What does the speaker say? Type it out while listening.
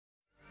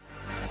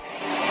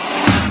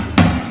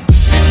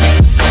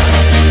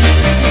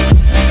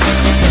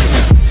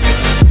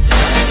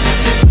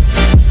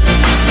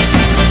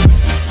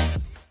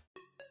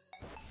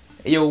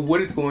Yo,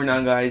 what is going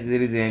on, guys?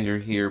 It is Andrew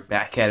here,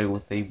 back at it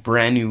with a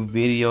brand new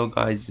video,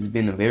 guys. It's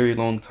been a very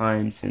long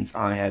time since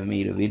I have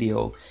made a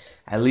video,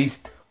 at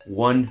least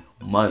 1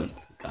 month,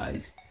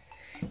 guys.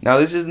 Now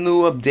this is a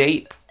new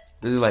update.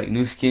 This is like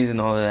new skins and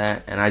all of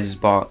that, and I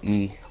just bought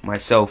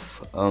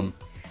myself a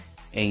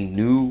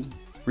new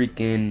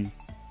freaking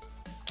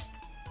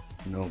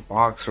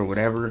box or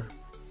whatever,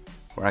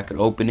 where I could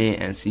open it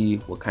and see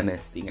what kind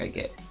of thing I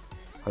get.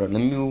 Hold on,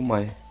 let me move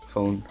my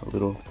phone a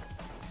little.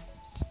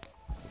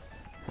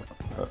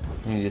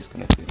 Let me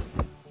disconnect it.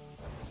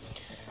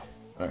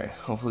 Alright,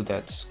 hopefully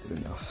that's good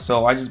enough.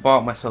 So I just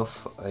bought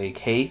myself a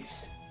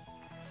case.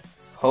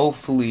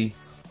 Hopefully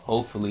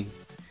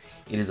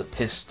it is a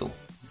pistol.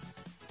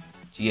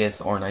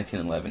 GSR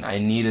 1911. I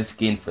need a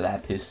skin for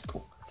that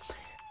pistol.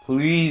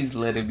 Please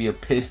let it be a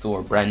pistol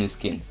or brand new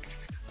skin.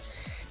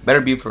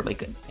 Better be for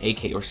like an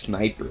AK or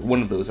sniper.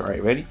 One of those.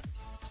 Alright, ready?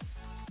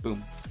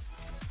 Boom.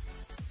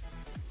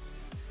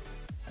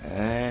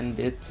 And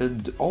it's a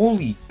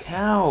holy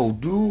cow,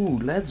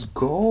 dude, let's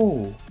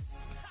go.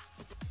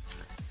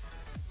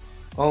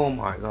 Oh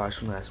my gosh,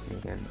 don't ask me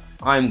again.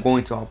 I'm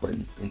going to hop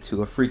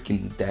into a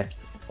freaking death.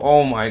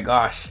 Oh my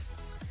gosh,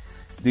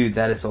 dude,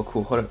 that is so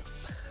cool. Hold up,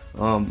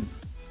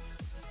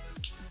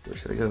 where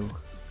should I go?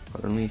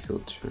 Hold on, let me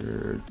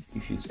filter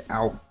diffuse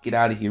out. Get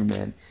out of here,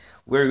 man.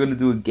 We're gonna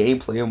do a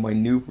gameplay on my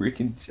new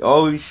freaking,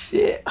 oh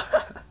shit.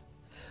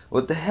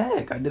 What the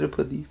heck, I didn't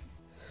put the,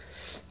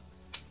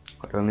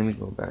 hold on, let me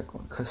go back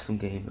on custom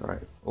game.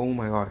 Alright. Oh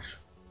my gosh.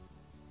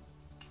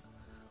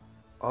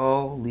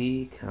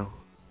 Holy cow.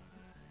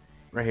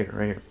 Right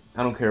here.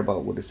 I don't care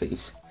about what it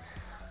says.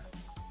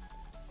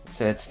 It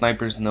said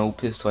snipers no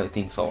pistol, I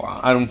think so.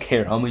 I don't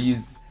care. I'm gonna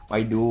use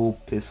my dual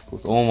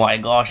pistols. Oh my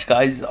gosh,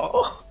 guys.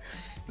 Oh,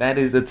 that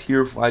is a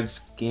tier 5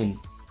 skin.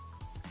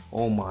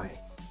 Oh my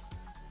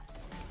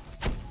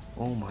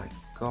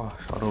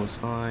gosh. Auto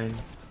sign.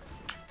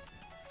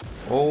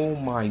 Oh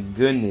my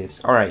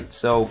goodness. Alright,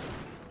 so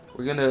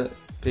we're gonna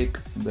pick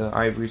the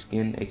ivory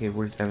skin,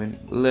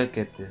 AK-47. Look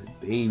at this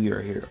baby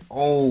right here.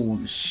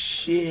 Oh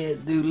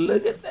shit, dude,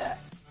 look at that.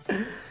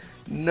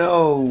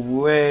 No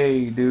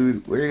way,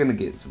 dude. We're gonna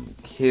get some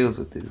kills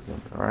with this gun,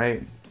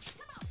 alright?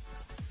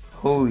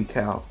 Holy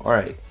cow.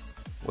 Alright.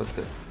 What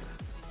the?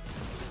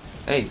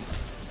 Hey,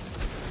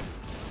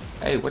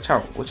 watch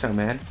out,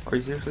 man. Are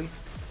you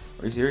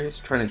serious?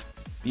 Trying to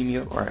beat me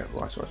up? Alright,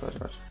 watch.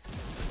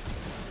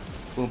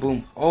 Boom,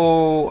 boom.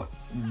 Oh,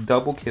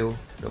 double kill.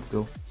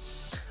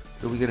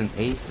 Did we get an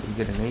ace?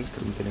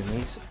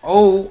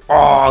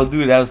 Oh,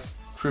 dude, that was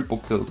triple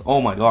kills. Oh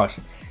my gosh,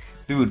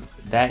 dude,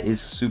 that is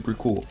super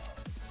cool.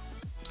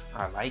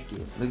 I like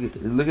it.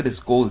 Look at the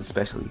skulls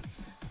especially,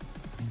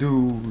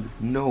 dude.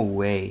 No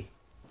way.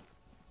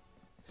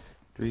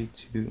 3,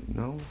 2,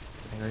 no.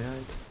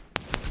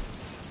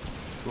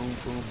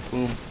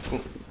 Boom.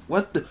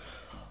 What the?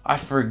 I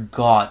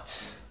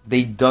forgot.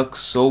 They duck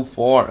so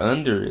far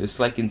under. It's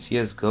like in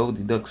CSGO,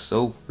 they duck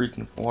so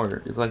freaking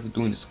far. It's like they're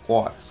doing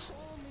squats,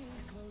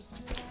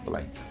 but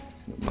like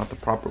not the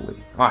proper way.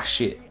 Ah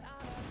shit,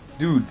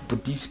 dude.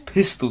 But these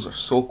pistols are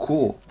so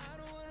cool.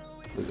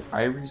 Look,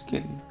 ivory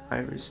skin.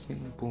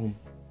 Boom,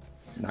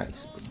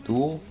 nice. But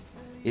dual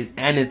is,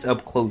 and it's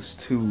up close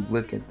too.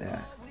 Look at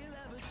that.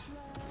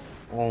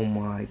 Oh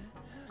my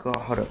god.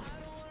 Hold up.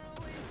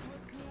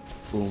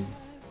 Boom.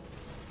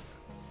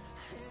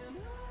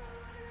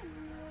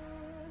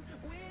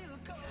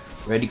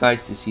 Ready,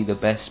 guys, to see the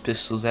best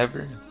pistols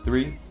ever?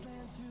 3,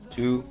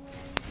 2,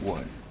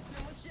 1.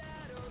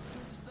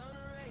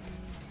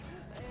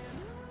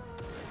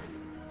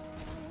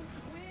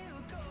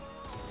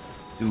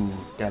 Dude,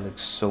 that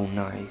looks so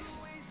nice.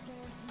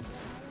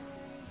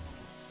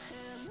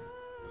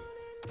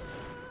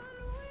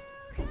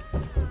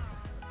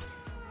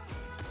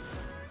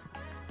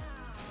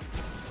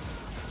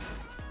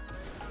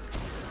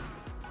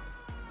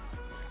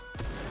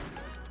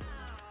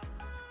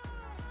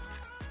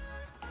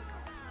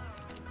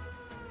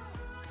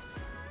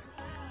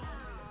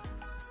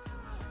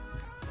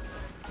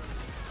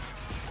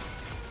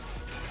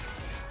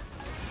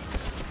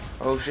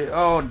 Oh shit,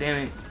 oh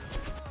damn it.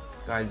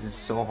 Guys, it's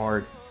so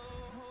hard.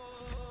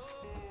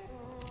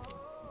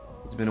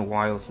 It's been a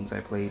while since I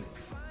played.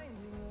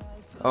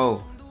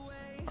 Oh,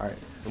 alright,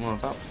 someone on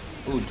top.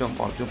 Ooh,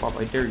 jump off,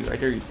 I dare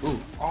you. Ooh,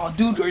 oh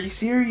dude, are you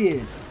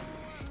serious?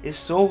 It's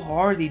so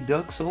hard, they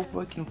duck so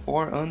fucking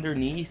far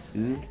underneath,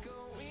 dude.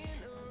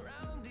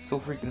 It's so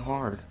freaking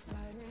hard.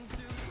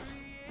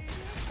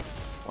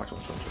 Watch.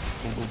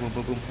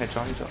 Boom,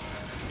 headshot.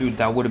 Dude,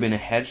 that would have been a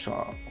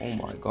headshot. Oh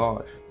my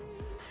gosh.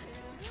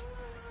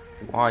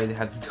 Why they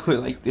have to do it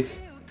like this?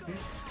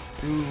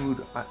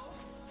 Dude,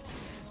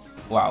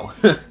 wow.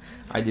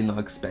 I did not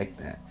expect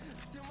that.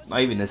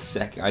 Not even a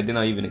second. I did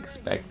not even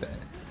expect that.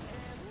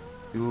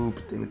 Dude,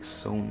 but they look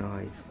so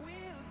nice.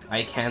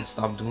 I can't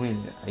stop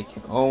doing it. I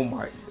can't. Oh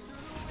my.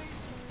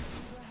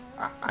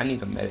 I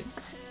need a medic.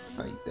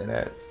 Like that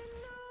ass.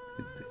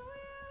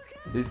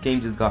 This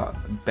game just got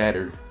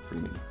better for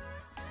me.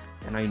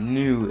 And I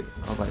knew it.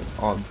 I was like,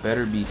 oh,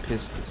 better be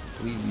pistols.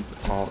 Please be,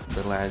 oh,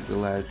 the lag.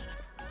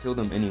 kill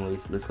them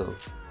anyways. Let's go.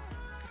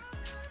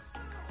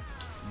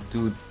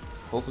 Dude,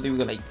 hopefully we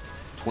got like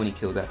 20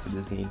 kills after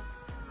this game.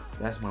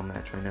 That's my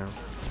match right now.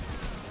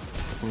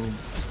 Boom.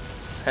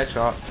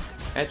 Headshot.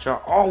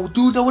 Headshot. Oh,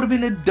 dude, that would have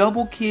been a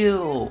double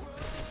kill.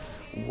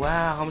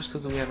 Wow, how much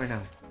kills do we have right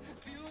now?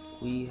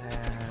 We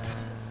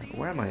have...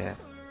 Where am I at?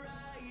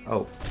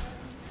 Oh,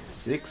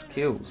 6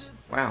 kills.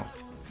 Wow.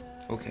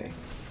 Okay.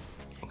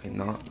 Okay,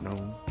 no. Oops.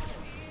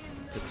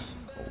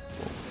 Oh,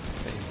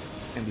 okay.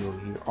 Can't be over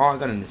here. Oh, I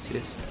got an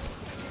assist.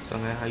 So,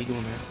 man, how you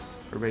doing, man?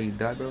 Are you ready to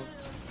die, bro?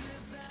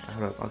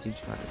 Hold up, I'll teach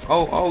you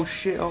how to... Oh,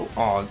 shit.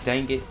 Oh,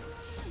 dang it.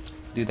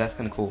 Dude, that's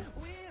kind of cool.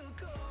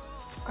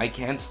 I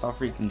can't stop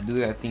freaking do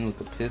that thing with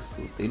the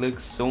pistols. They look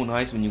so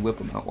nice when you whip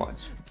them out.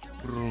 Watch.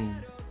 Boom.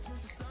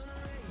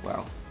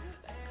 Wow.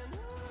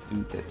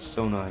 Dude, that's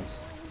so nice.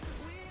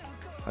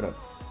 Hold up.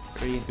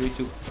 3, 3,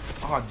 2.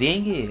 Oh,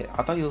 dang it.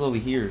 I thought he was over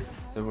here.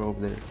 So we're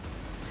over there.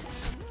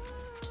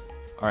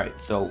 Alright,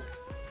 so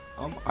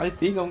I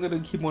think I'm gonna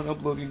keep on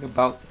uploading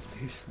about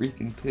these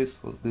freaking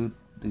pistols, dude.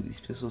 Dude, these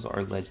pistols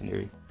are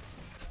legendary.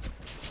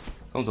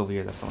 Someone's over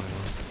here, that's all I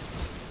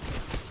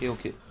know.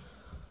 Okay.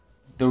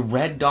 The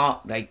red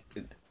dot, like,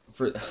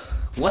 for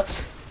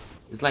what?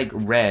 It's like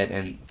red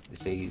and it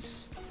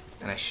says,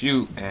 and I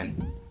shoot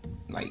and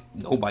like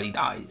nobody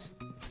dies.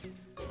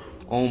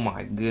 Oh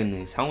my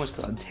goodness, how much?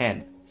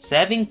 10,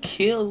 7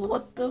 kills.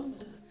 What the?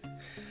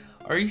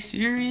 Are you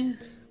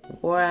serious?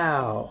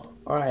 Wow.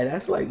 All right,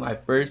 that's like my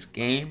first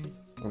game,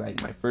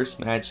 like my first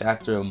match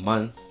after a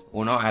month.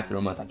 Well, not after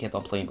a month. I kept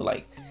on playing, but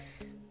like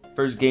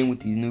first game with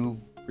these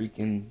new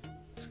freaking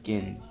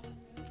skin.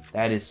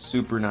 That is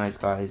super nice,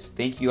 guys.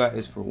 Thank you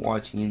guys for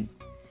watching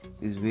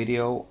this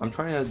video. I'm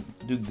trying to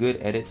do good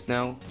edits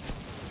now.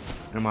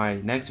 And my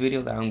next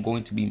video that I'm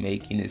going to be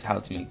making is how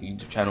to make a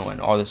YouTube channel and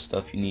all the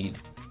stuff you need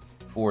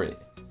for it.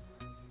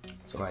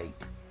 So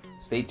like,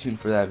 stay tuned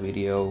for that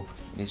video.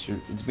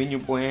 It's been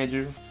your boy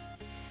Andrew,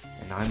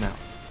 and I'm out.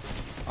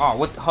 Oh,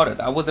 what? Hold up,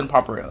 that wasn't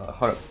proper.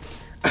 Hold up.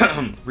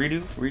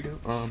 redo.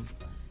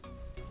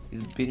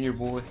 It's been your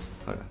boy.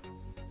 Hold up.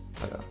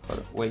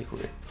 Wait for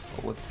it.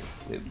 Oh, what the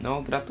flip?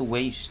 No, get out the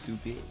way, you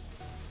stupid.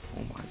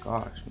 Oh my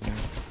gosh, man.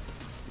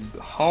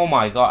 Oh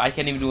my god, I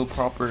can't even do a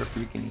proper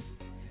freaking.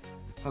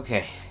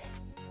 Okay,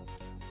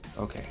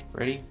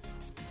 ready?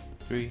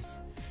 3.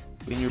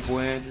 Been your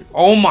boy Andrew.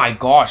 Oh my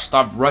gosh,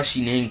 stop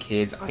rushing in,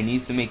 kids. I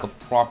need to make a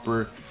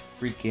proper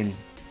freaking.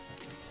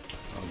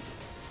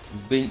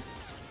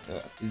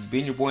 It's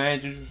been your boy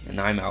Andrew,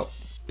 and I'm out.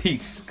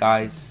 Peace,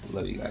 guys.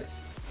 Love you guys,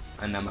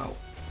 and I'm out.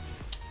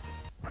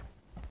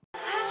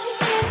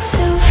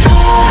 So